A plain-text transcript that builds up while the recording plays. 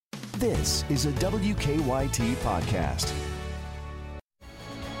This is a WKYT podcast.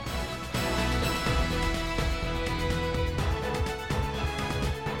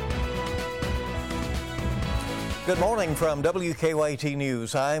 Good morning from WKYT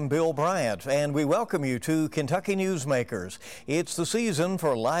News. I'm Bill Bryant, and we welcome you to Kentucky Newsmakers. It's the season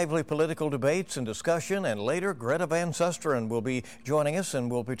for lively political debates and discussion, and later Greta Van Susteren will be joining us,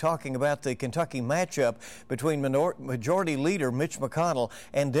 and we'll be talking about the Kentucky matchup between Majority Leader Mitch McConnell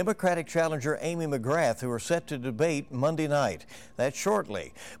and Democratic challenger Amy McGrath, who are set to debate Monday night. That's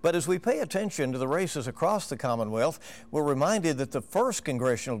shortly. But as we pay attention to the races across the Commonwealth, we're reminded that the 1st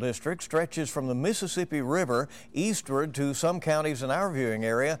Congressional District stretches from the Mississippi River eastward to some counties in our viewing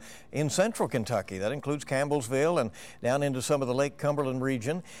area in central Kentucky. That includes Campbellsville and down into some of the Lake Cumberland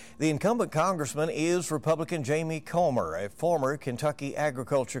region. The incumbent congressman is Republican Jamie Comer, a former Kentucky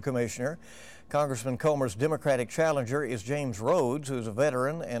Agriculture Commissioner. Congressman Comer's Democratic challenger is James Rhodes, who is a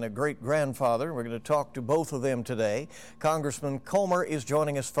veteran and a great-grandfather. We're going to talk to both of them today. Congressman Comer is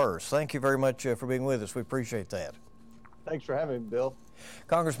joining us first. Thank you very much for being with us. We appreciate that. Thanks for having me, Bill.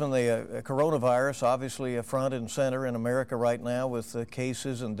 Congressman, the coronavirus obviously front and center in America right now, with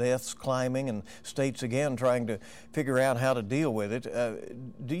cases and deaths climbing and states again trying to figure out how to deal with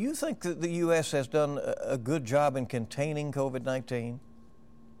it. Do you think that the U.S. has done a good job in containing COVID-19?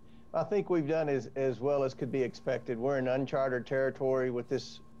 I think we've done as well as could be expected. We're in uncharted territory with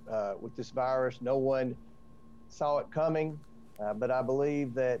this virus. No one saw it coming. But I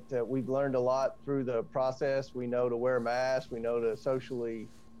believe that we've learned a lot through the process. We know to wear masks. We know to socially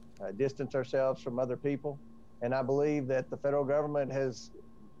distance ourselves from other people. And I believe that the federal government has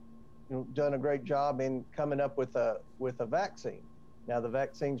done a great job in coming up with a vaccine. Now, the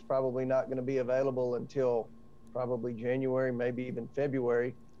vaccine's probably not going to be available until probably January, maybe even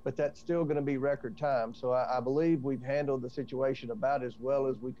February, but that's still going to be record time. So I believe we've handled the situation about as well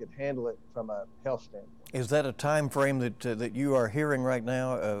as we could handle it from a health standpoint. Is that a time frame that you are hearing right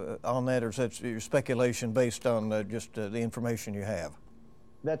now on that, or is that your speculation based on just the information you have?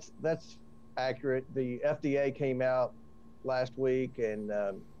 That's accurate. The FDA came out last week and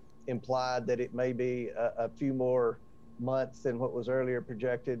implied that it may be a few more months than what was earlier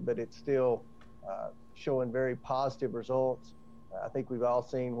projected, but it's still showing very positive results. I think we've all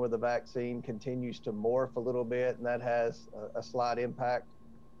seen where the vaccine continues to morph a little bit, and that has a slight impact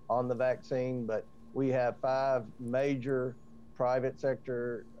on the vaccine. But we have 5 major private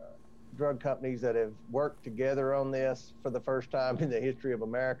sector drug companies that have worked together on this for the first time in the history of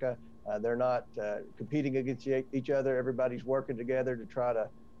America. They're not competing against each other. Everybody's working together to try to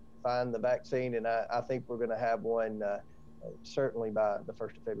find the vaccine, and I think we're going to have one certainly by the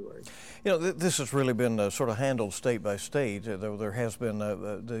 1st of February. You know, this has really been sort of handled state by state, though there has been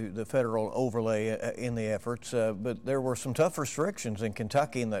the federal overlay in the efforts, but there were some tough restrictions in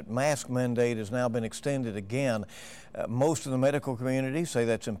Kentucky, and that mask mandate has now been extended again. Most of the medical community say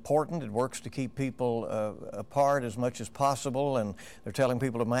that's important. It works to keep people apart as much as possible, and they're telling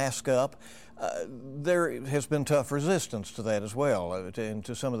people to mask up. There has been tough resistance to that as well, and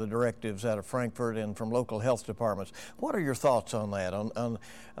to some of the directives out of Frankfort and from local health departments. What are your thoughts on that,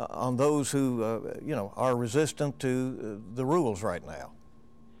 on those who are resistant to the rules right now?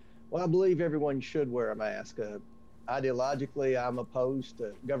 Well, I believe everyone should wear a mask. Ideologically, I'm opposed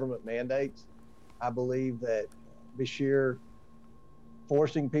to government mandates. I believe that Beshear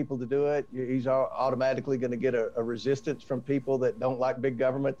forcing people to do it, he's automatically going to get a resistance from people that don't like big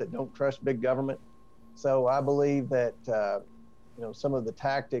government, that don't trust big government. So I believe that some of the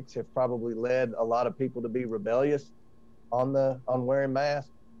tactics have probably led a lot of people to be rebellious on wearing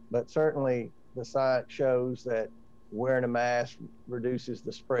masks. But certainly the science shows that wearing a mask reduces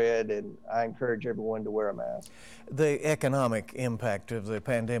the spread, and I encourage everyone to wear a mask. The economic impact of the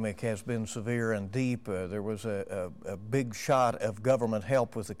pandemic has been severe and deep. There was a big shot of government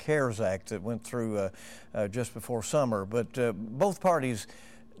help with the CARES Act that went through just before summer, but both parties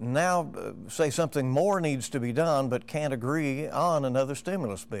now say something more needs to be done but can't agree on another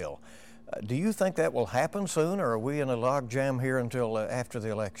stimulus bill. Do you think that will happen soon, or are we in a logjam here until after the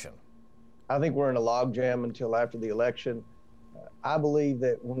election? I think we're in a logjam until after the election. I believe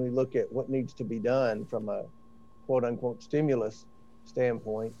that when we look at what needs to be done from a quote-unquote stimulus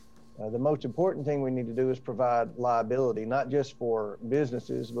standpoint, the most important thing we need to do is provide liability, not just for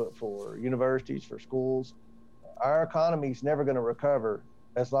businesses, but for universities, for schools. Our economy is never going to recover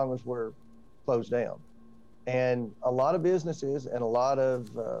as long as we're closed down. And a lot of businesses and a lot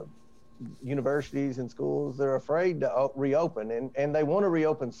of universities and schools, they're afraid to reopen, and they want to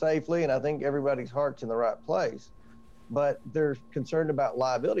reopen safely, and I think everybody's heart's in the right place. But they're concerned about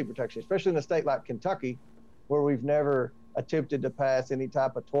liability protection, especially in a state like Kentucky, where we've never attempted to pass any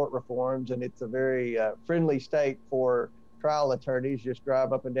type of tort reforms, and it's a very friendly state for trial attorneys. Just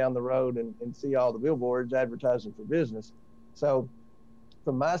drive up and down the road and see all the billboards advertising for business. So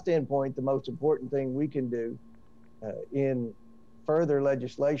from my standpoint, the most important thing we can do in further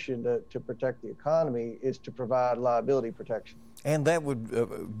legislation to protect the economy is to provide liability protection. And that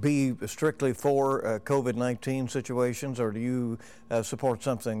would be strictly for COVID-19 situations, or do you support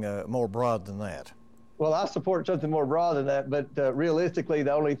something more broad than that? Well, I support something more broad than that, but realistically,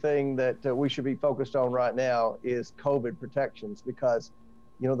 the only thing that we should be focused on right now is COVID protections, because,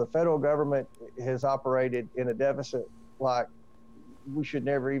 the federal government has operated in a deficit like we should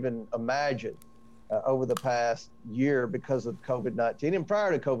never even imagine over the past year because of COVID-19. And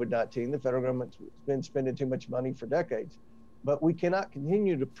prior to COVID-19, the federal government's been spending too much money for decades. But we cannot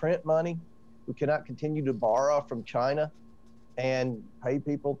continue to print money. We cannot continue to borrow from China and pay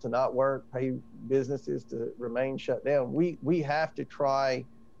people to not work, pay businesses to remain shut down. We have to try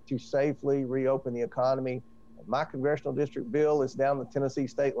to safely reopen the economy. My congressional district bill is down the Tennessee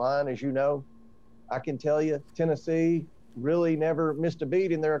state line, as you know. I can tell you, Tennessee really never missed a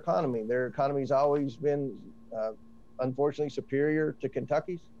beat in their economy. Their economy's always been, unfortunately, superior to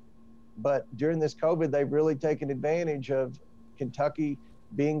Kentucky's. But during this COVID, they've really taken advantage of Kentucky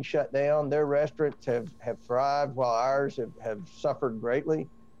being shut down. Their restaurants have thrived while ours have suffered greatly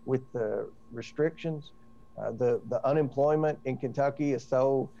with the restrictions. The unemployment in Kentucky is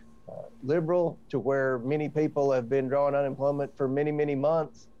so liberal to where many people have been drawing unemployment for many, many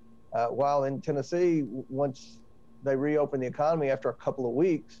months, while in Tennessee, once they reopened the economy after a couple of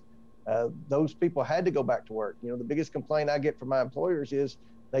weeks, those people had to go back to work. The biggest complaint I get from my employers is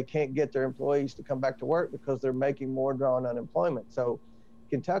they can't get their employees to come back to work because they're making more drawing unemployment. So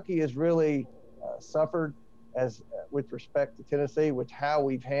Kentucky has really suffered with respect to Tennessee with how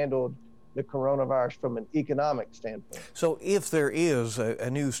we've handled the coronavirus from an economic standpoint. So if there is a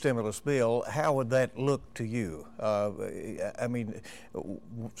new stimulus bill, how would that look to you? I mean,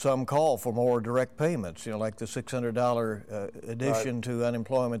 some call for more direct payments, like the $600 addition to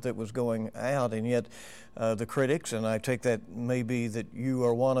unemployment that was going out, and yet the critics, and I take that maybe that you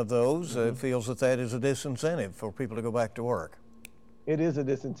are one of those, feels that is a disincentive for people to go back to work. It is a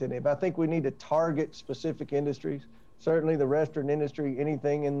disincentive. I think we need to target specific industries. Certainly the restaurant industry,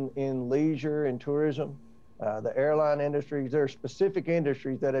 anything in leisure and tourism, the airline industries. There are specific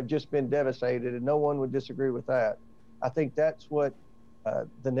industries that have just been devastated, and no one would disagree with that. I think that's what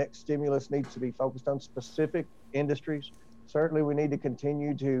the next stimulus needs to be focused on, specific industries. Certainly we need to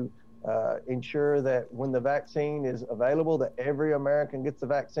continue to ensure that when the vaccine is available, that every American gets the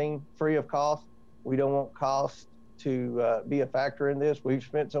vaccine free of cost. We don't want cost to be a factor in this. We've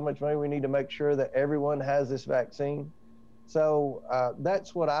spent so much money, we need to make sure that everyone has this vaccine. So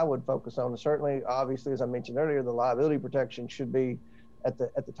that's what I would focus on. Certainly, obviously, as I mentioned earlier, the liability protection should be at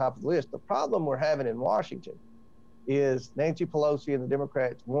the top of the list. The problem we're having in Washington is Nancy Pelosi and the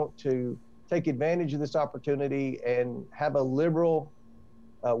Democrats want to take advantage of this opportunity and have a liberal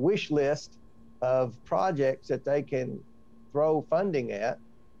wish list of projects that they can throw funding at.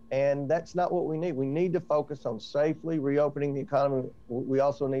 And that's not what we need. We need to focus on safely reopening the economy. We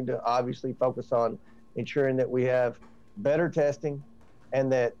also need to obviously focus on ensuring that we have better testing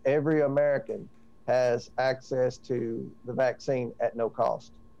and that every American has access to the vaccine at no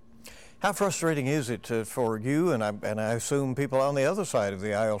cost. How frustrating is it for you, and I assume people on the other side of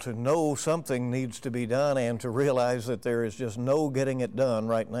the aisle, to know something needs to be done and to realize that there is just no getting it done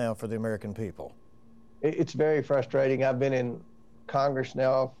right now for the American people? It's very frustrating. I've been in Congress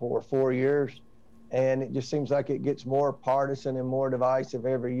now for 4 years, and it just seems like it gets more partisan and more divisive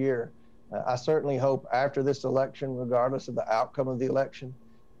every year. I certainly hope after this election, regardless of the outcome of the election,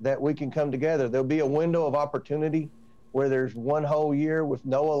 that we can come together. There'll be a window of opportunity where there's one whole year with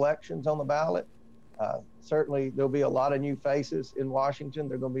no elections on the ballot. Certainly there'll be a lot of new faces in Washington.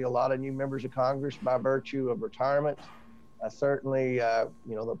 There're going to be a lot of new members of Congress by virtue of retirement. Certainly,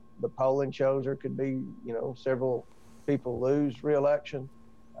 the polling shows there could be, several people lose re-election.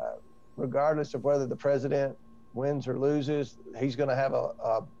 Regardless of whether the president wins or loses, he's going to have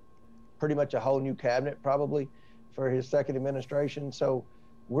a pretty much a whole new cabinet probably for his second administration. So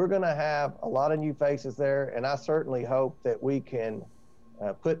we're going to have a lot of new faces there, and I certainly hope that we can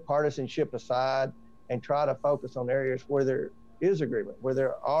put partisanship aside and try to focus on areas where there is agreement, where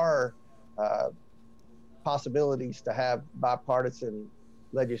there are possibilities to have bipartisan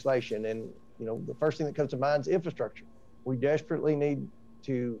legislation. And the first thing that comes to mind is infrastructure. We desperately need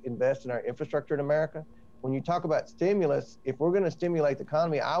to invest in our infrastructure in America. When you talk about stimulus, if we're going to stimulate the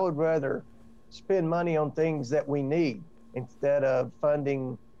economy, I would rather spend money on things that we need instead of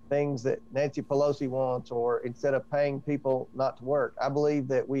funding things that Nancy Pelosi wants, or instead of paying people not to work. I believe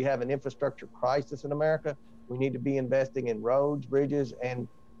that we have an infrastructure crisis in America. We need to be investing in roads, bridges, and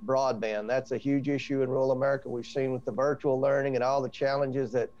broadband. That's a huge issue in rural America. We've seen with the virtual learning and all the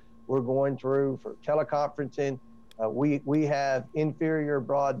challenges that we're going through for teleconferencing. We have inferior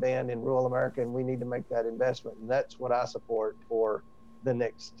broadband in rural America, and we need to make that investment. And that's what I support for the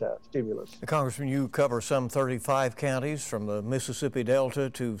next stimulus. Congressman, you cover some 35 counties from the Mississippi Delta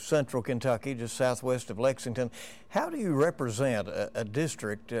to central Kentucky, just southwest of Lexington. How do you represent a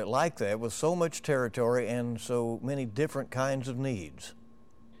district like that with so much territory and so many different kinds of needs?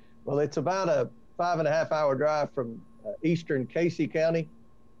 Well, it's about a 5.5-hour drive from eastern Casey County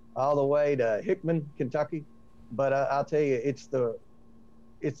all the way to Hickman, Kentucky. But I'll tell you, it's the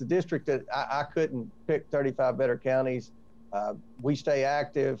district that I couldn't pick 35 better counties. We stay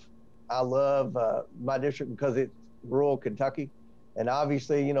active. I love my district because it's rural Kentucky. And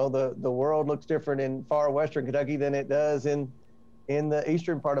obviously, you know, the world looks different in far western Kentucky than it does in the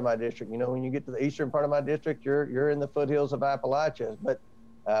eastern part of my district. You know, when you get to the eastern part of my district, you're in the foothills of Appalachia. But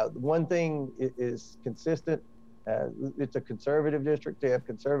one thing is consistent. It's a conservative district. They have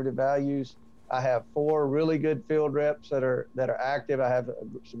conservative values. I have 4 really good field reps that are active. I have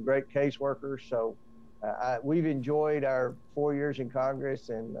some great caseworkers. So we've enjoyed our 4 years in Congress,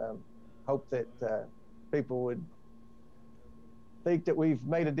 and hope that people would think that we've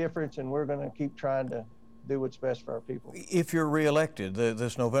made a difference, and we're going to keep trying to do what's best for our people. If you're reelected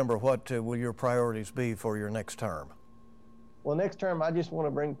this November, what will your priorities be for your next term? Well, next term, I just want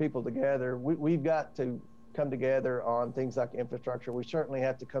to bring people together. We've got to come together on things like infrastructure. We certainly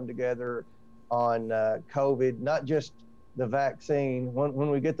have to come together on COVID, not just the vaccine.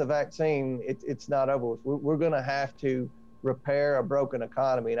 When we get the vaccine, it's not over with. We're going to have to repair a broken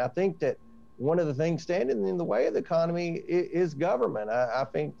economy. And I think that one of the things standing in the way of the economy is government. I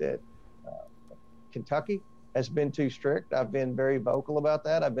think that Kentucky has been too strict. I've been very vocal about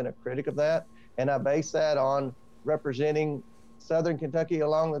that. I've been a critic of that. And I base that on representing Southern Kentucky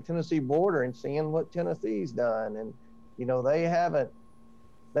along the Tennessee border and seeing what Tennessee's done. And, you know, they haven't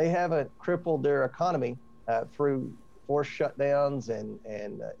crippled their economy through forced shutdowns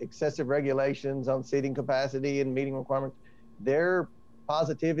and excessive regulations on seating capacity and meeting requirements. Their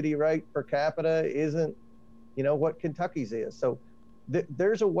positivity rate per capita isn't, you know, what Kentucky's is. So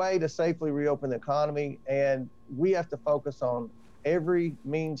there's a way to safely reopen the economy, and we have to focus on every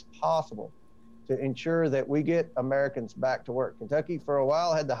means possible to ensure that we get Americans back to work. Kentucky, for a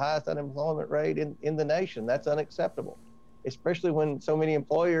while, had the highest unemployment rate in the nation. That's unacceptable, especially when so many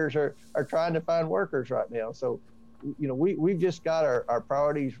employers are trying to find workers right now. So, you know, we've just got our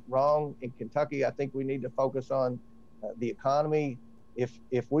priorities wrong in Kentucky. I think we need to focus on the economy. If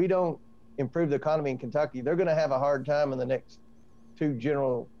we don't improve the economy in Kentucky, they're going to have a hard time in the next 2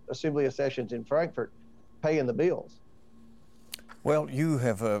 General Assembly sessions in Frankfort paying the bills. Well, you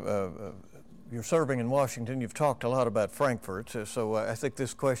have you're serving in Washington. You've talked a lot about Frankfort, so I think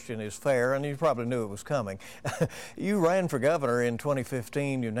this question is fair, and you probably knew it was coming. You ran for governor in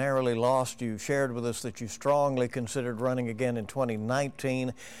 2015. You narrowly lost. You shared with us that you strongly considered running again in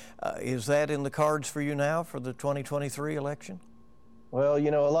 2019. Is that in the cards for you now for the 2023 election? Well, you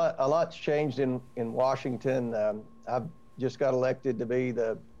know, a lot's changed in Washington. I've just got elected to be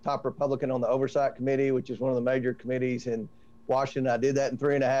the top Republican on the Oversight Committee, which is one of the major committees in Washington. I did that in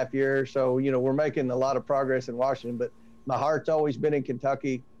 3.5 years. So, you know, we're making a lot of progress in Washington, but my heart's always been in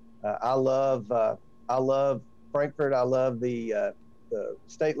Kentucky. I love Frankfort. I love the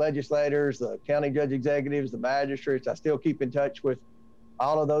state legislators, the county judge executives, the magistrates. I still keep in touch with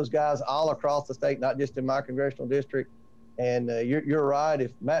all of those guys all across the state, not just in my congressional district. And you're right.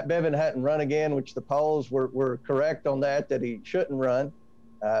 If Matt Bevin hadn't run again, which the polls were correct on that he shouldn't run,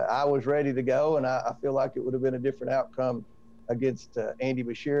 I was ready to go. And I feel like it would have been a different outcome against Andy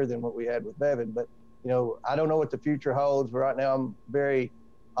Beshear than what we had with Bevin. But, you know, I don't know what the future holds, but right now I'm very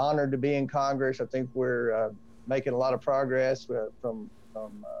honored to be in Congress. I think we're making a lot of progress from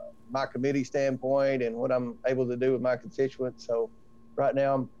my committee standpoint and what I'm able to do with my constituents. So right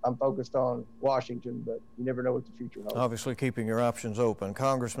now I'm focused on Washington, but you never know what the future holds. Obviously keeping your options open.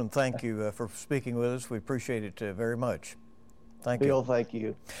 Congressman, thank you for speaking with us. We appreciate it very much. Thank you. Bill, thank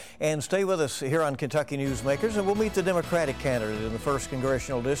you. And stay with us here on Kentucky Newsmakers, and we'll meet the Democratic candidate in the 1st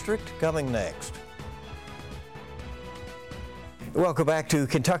Congressional District coming next. Welcome back to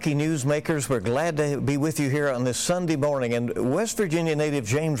Kentucky Newsmakers. We're glad to be with you here on this Sunday morning. And West Virginia native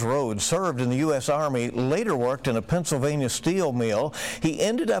James Rhodes served in the U.S. Army, later worked in a Pennsylvania steel mill. He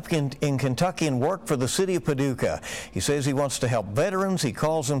ended up in Kentucky and worked for the city of Paducah. He says he wants to help veterans. He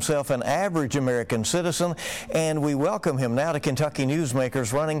calls himself an average American citizen. And we welcome him now to Kentucky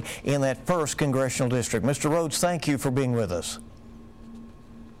Newsmakers, running in that 1st Congressional District. Mr. Rhodes, thank you for being with us.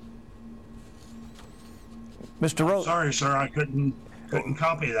 Mr. Rhodes. Sorry, sir, I couldn't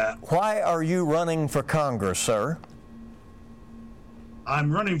copy that. Why are you running for Congress, sir?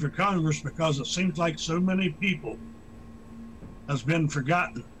 I'm running for Congress because it seems like so many people has been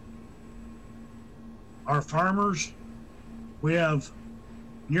forgotten. Our farmers, we have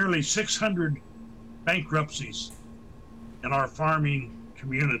nearly 600 bankruptcies in our farming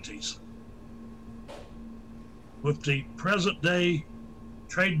communities. With the present day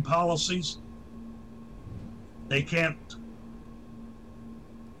trade policies, they can't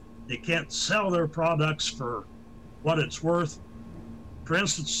sell their products for what it's worth. For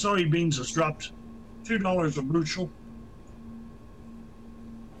instance, soybeans has dropped $2 a bushel.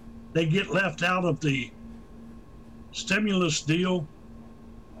 They get left out of the stimulus deal.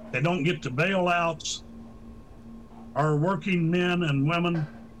 They don't get the bailouts. Our working men and women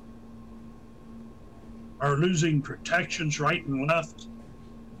are losing protections right and left.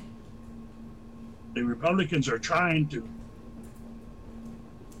 The Republicans are trying to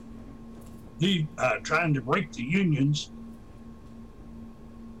break the unions,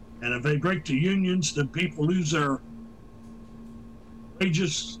 and if they break the unions, then people lose their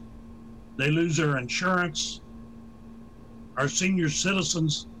wages, they lose their insurance. Our senior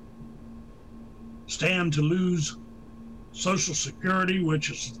citizens stand to lose Social Security,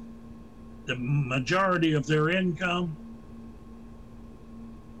 which is the majority of their income.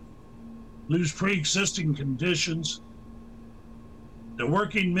 Lose pre-existing conditions. The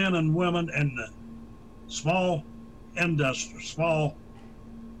working men and women and the small industry, small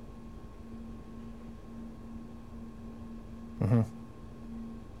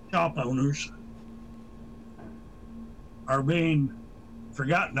shop owners are being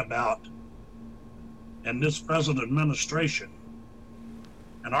forgotten about in this present administration.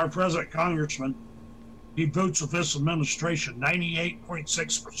 And our present congressman, he votes with this administration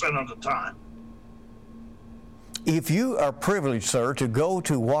 98.6% of the time. If you are privileged, sir, to go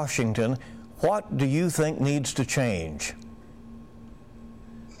to Washington, what do you think needs to change?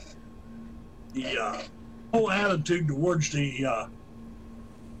 The whole attitude towards the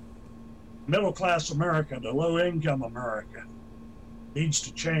middle-class America, the low-income America, needs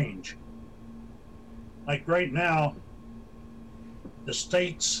to change. Like right now, the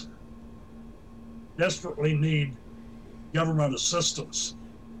states desperately need government assistance.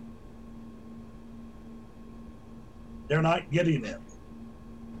 They're not getting it.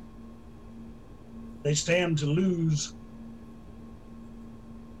 They stand to lose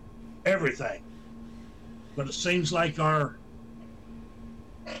everything. But it seems like our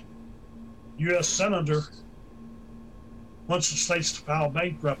U.S. Senator wants the states to file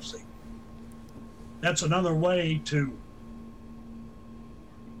bankruptcy. That's another way to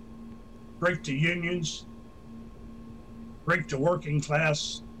break the unions, break the working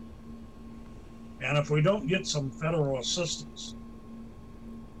class, and if we don't get some federal assistance,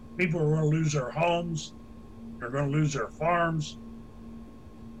 people are going to lose their homes, they're going to lose their farms,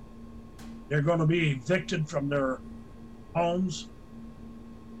 they're going to be evicted from their homes,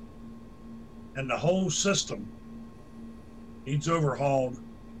 and the whole system needs overhauled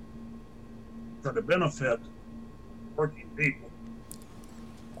for the benefit of working people.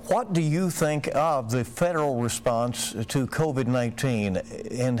 What do you think of the federal response to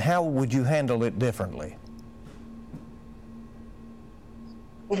COVID-19, and how would you handle it differently?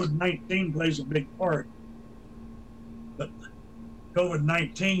 COVID-19 plays a big part, but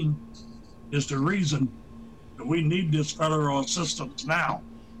COVID-19 is the reason that we need this federal assistance now.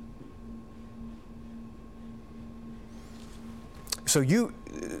 So you,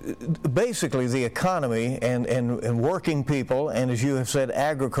 basically the economy and working people, and as you have said,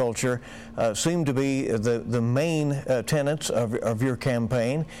 agriculture, seem to be the main tenets of your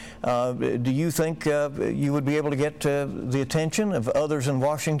campaign. Do you think you would be able to get the attention of others in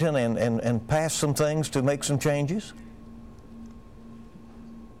Washington and pass some things to make some changes?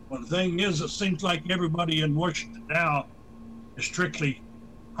 Well, the thing is, it seems like everybody in Washington now is strictly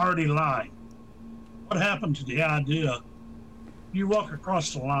party line. What happened to the idea? You walk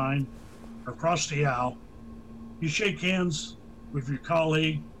across the line or across the aisle, you shake hands with your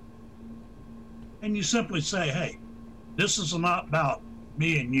colleague, and you simply say, hey, this is not about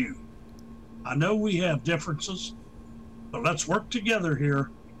me and you. I know we have differences, But let's work together here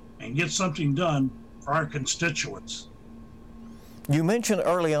and get something done for our constituents. You mentioned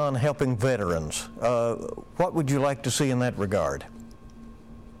early on helping veterans. What would you like to see in that regard?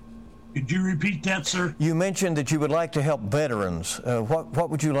 Could you repeat that, sir? You mentioned that you would like to help veterans. What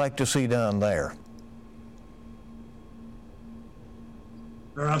would you like to see done there?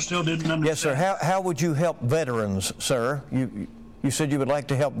 Sir, I still didn't understand. Yes, sir. How would you help veterans, sir? You said you would like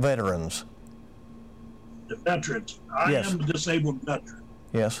to help veterans. The veterans. I Yes. am a disabled veteran.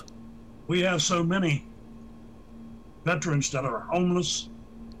 Yes. We have so many veterans that are homeless.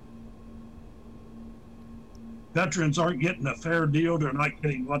 Veterans aren't getting a fair deal. They're not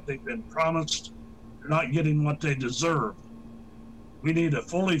getting what they've been promised. They're not getting what they deserve. We need a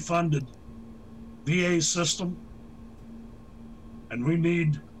fully funded VA system, and we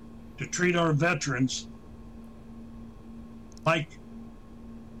need to treat our veterans like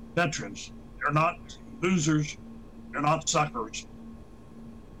veterans. They're not losers. They're not suckers.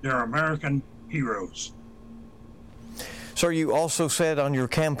 They're American heroes. Sir, you also said on your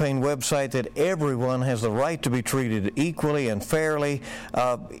campaign website that everyone has the right to be treated equally and fairly.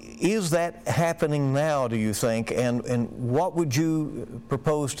 Is that happening now, do you think? And what would you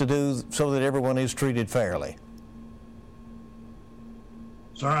propose to do so that everyone is treated fairly?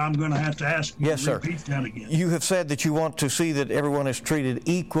 Sir, I'm going to have to ask you Yes, to sir. repeat that again. You have said that you want to see that everyone is treated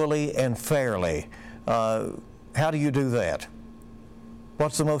equally and fairly. How do you do that?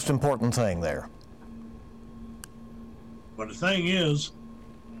 What's the most important thing there? But the thing is,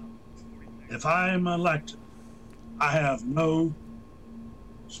 if I am elected, I have no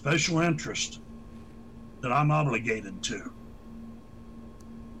special interest that I'm obligated to.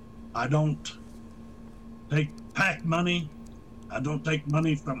 I don't take PAC money. I don't take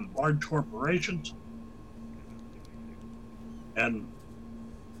money from large corporations. And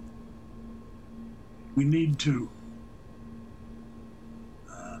we need to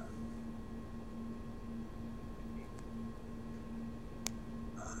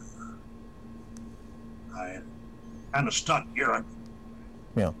I kind of stuck here.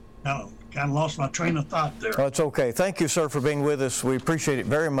 Yeah. Kind of lost my train of thought there. Oh, it's okay. Thank you, sir, for being with us. We appreciate it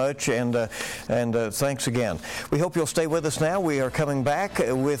very much, and thanks again. We hope you'll stay with us now. We are coming back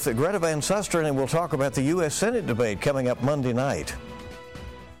with Greta Van Susteren, and we'll talk about the U.S. Senate debate coming up Monday night.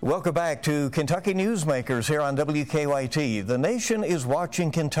 Welcome back to Kentucky Newsmakers here on WKYT. The nation is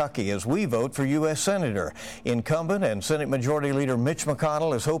watching Kentucky as we vote for U.S. Senator. Incumbent and Senate Majority Leader Mitch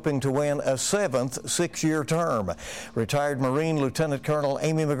McConnell is hoping to win a seventh six-year term. Retired Marine Lieutenant Colonel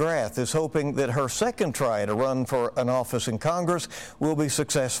Amy McGrath is hoping that her second try to run for an office in Congress will be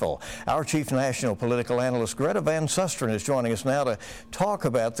successful. Our Chief National Political Analyst Greta Van Susteren is joining us now to talk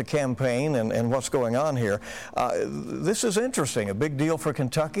about the campaign and what's going on here. This is interesting, a big deal for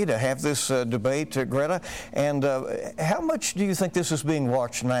Kentucky to have this debate, Greta. And how much do you think this is being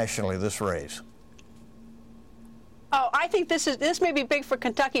watched nationally, this race? Oh, I think this may be big for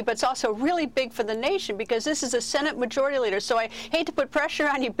Kentucky, but it's also really big for the nation because this is a Senate Majority Leader. So I hate to put pressure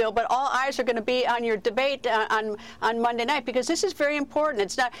on you, Bill, but all eyes are going to be on your debate on Monday night because this is very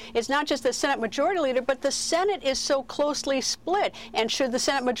important. It's not just the Senate Majority Leader, but the Senate is so closely split. And should the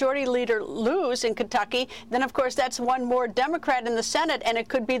Senate Majority Leader lose in Kentucky, then of course that's one more Democrat in the Senate, and it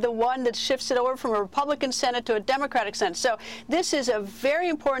could be the one that shifts it over from a Republican Senate to a Democratic Senate. So this is a very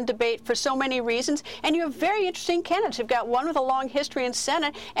important debate for so many reasons, and you have very interesting candidates. You've got one with a long history in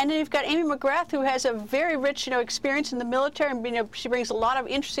Senate, and then you've got Amy McGrath, who has a very rich, experience in the military, and she brings a lot of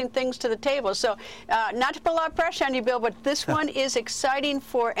interesting things to the table. So, not to put a lot of pressure on you, Bill, but this one is exciting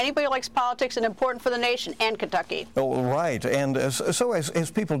for anybody who likes politics and important for the nation and Kentucky. Oh, right. And so as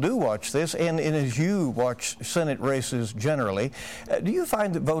people do watch this, and as you watch Senate races generally, do you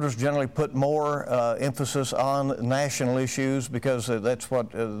find that voters generally put more emphasis on national issues because that's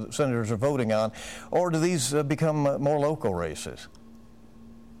what senators are voting on, or do these become more local races?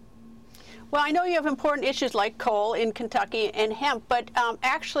 Well, I know you have important issues like coal in Kentucky and hemp, but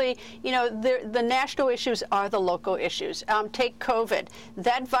actually, the national issues are the local issues. Take COVID.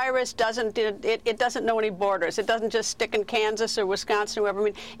 That virus doesn't know any borders. It doesn't just stick in Kansas or Wisconsin or wherever.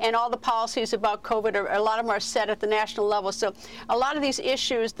 And all the policies about COVID, a lot of them are set at the national level. So a lot of these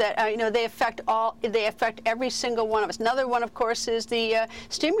issues that they affect every single one of us. Another one, of course, is the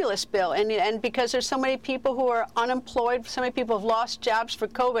stimulus bill. And because there's so many people who are unemployed, so many people have lost jobs for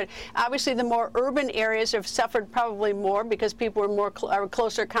COVID. Obviously, the more urban areas have suffered probably more because people were are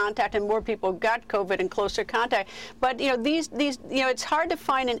closer contact, and more people got COVID in closer contact. But it's hard to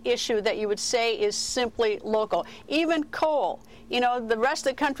find an issue that you would say is simply local. Even coal. The rest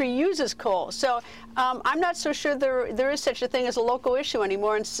of the country uses coal. So I'm not so sure there is such a thing as a local issue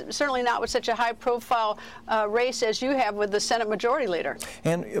anymore, and certainly not with such a high-profile race as you have with the Senate Majority Leader.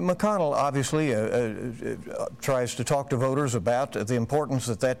 And McConnell obviously tries to talk to voters about the importance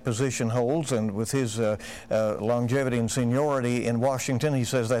that position holds, and with his longevity and seniority in Washington, he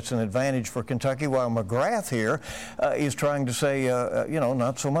says that's an advantage for Kentucky, while McGrath here is trying to say,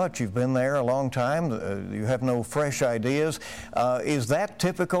 not so much. You've been there a long time. You have no fresh ideas. Is that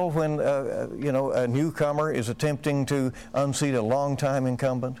typical when, a newcomer is attempting to unseat a longtime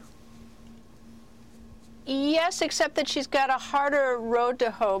incumbent? Yes, except that she's got a harder road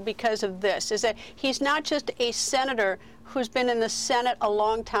to hoe because of this, is that he's not just a senator who's been in the Senate a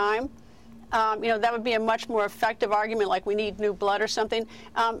long time. That would be a much more effective argument, like we need new blood or something.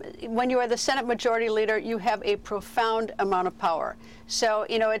 When you are the Senate Majority Leader, you have a profound amount of power. So,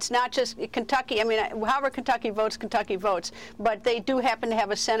 it's not just Kentucky. However Kentucky votes, but they do happen to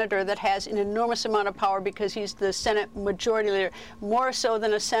have a senator that has an enormous amount of power because he's the Senate Majority Leader, more so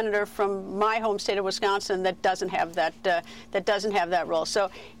than a senator from my home state of Wisconsin that doesn't have that role. So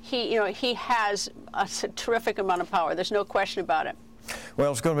he has a terrific amount of power. There's no question about it.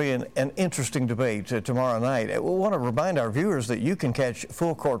 Well, it's going to be an interesting debate tomorrow night. We want to remind our viewers that you can catch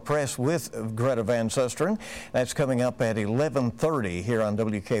Full Court Press with Greta Van Susteren. That's coming up at 11:30 here on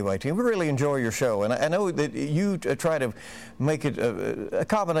WKYT. We really enjoy your show, and I know that you try to make it a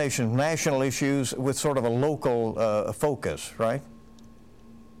combination of national issues with sort of a local focus, right?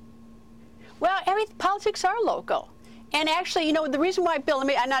 Well, politics are local. And actually, the reason why, Bill,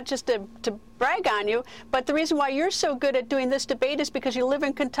 not just to brag on you, but the reason why you're so good at doing this debate is because you live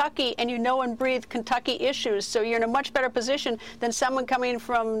in Kentucky and you know and breathe Kentucky issues. So you're in a much better position than someone coming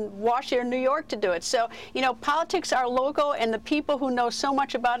from Washington or New York to do it. So, politics are local, and the people who know so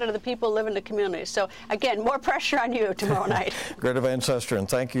much about it are the people who live in the community. So, again, more pressure on you tomorrow night. Greta Van Susteren,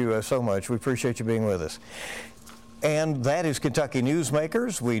 thank you so much. We appreciate you being with us. And that is Kentucky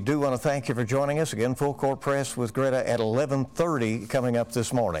Newsmakers. We do want to thank you for joining us. Again, Full Court Press with Greta at 11:30 coming up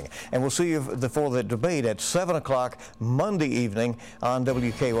this morning. And we'll see you for the debate at 7 o'clock Monday evening on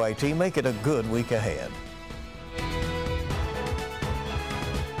WKYT. Make it a good week ahead.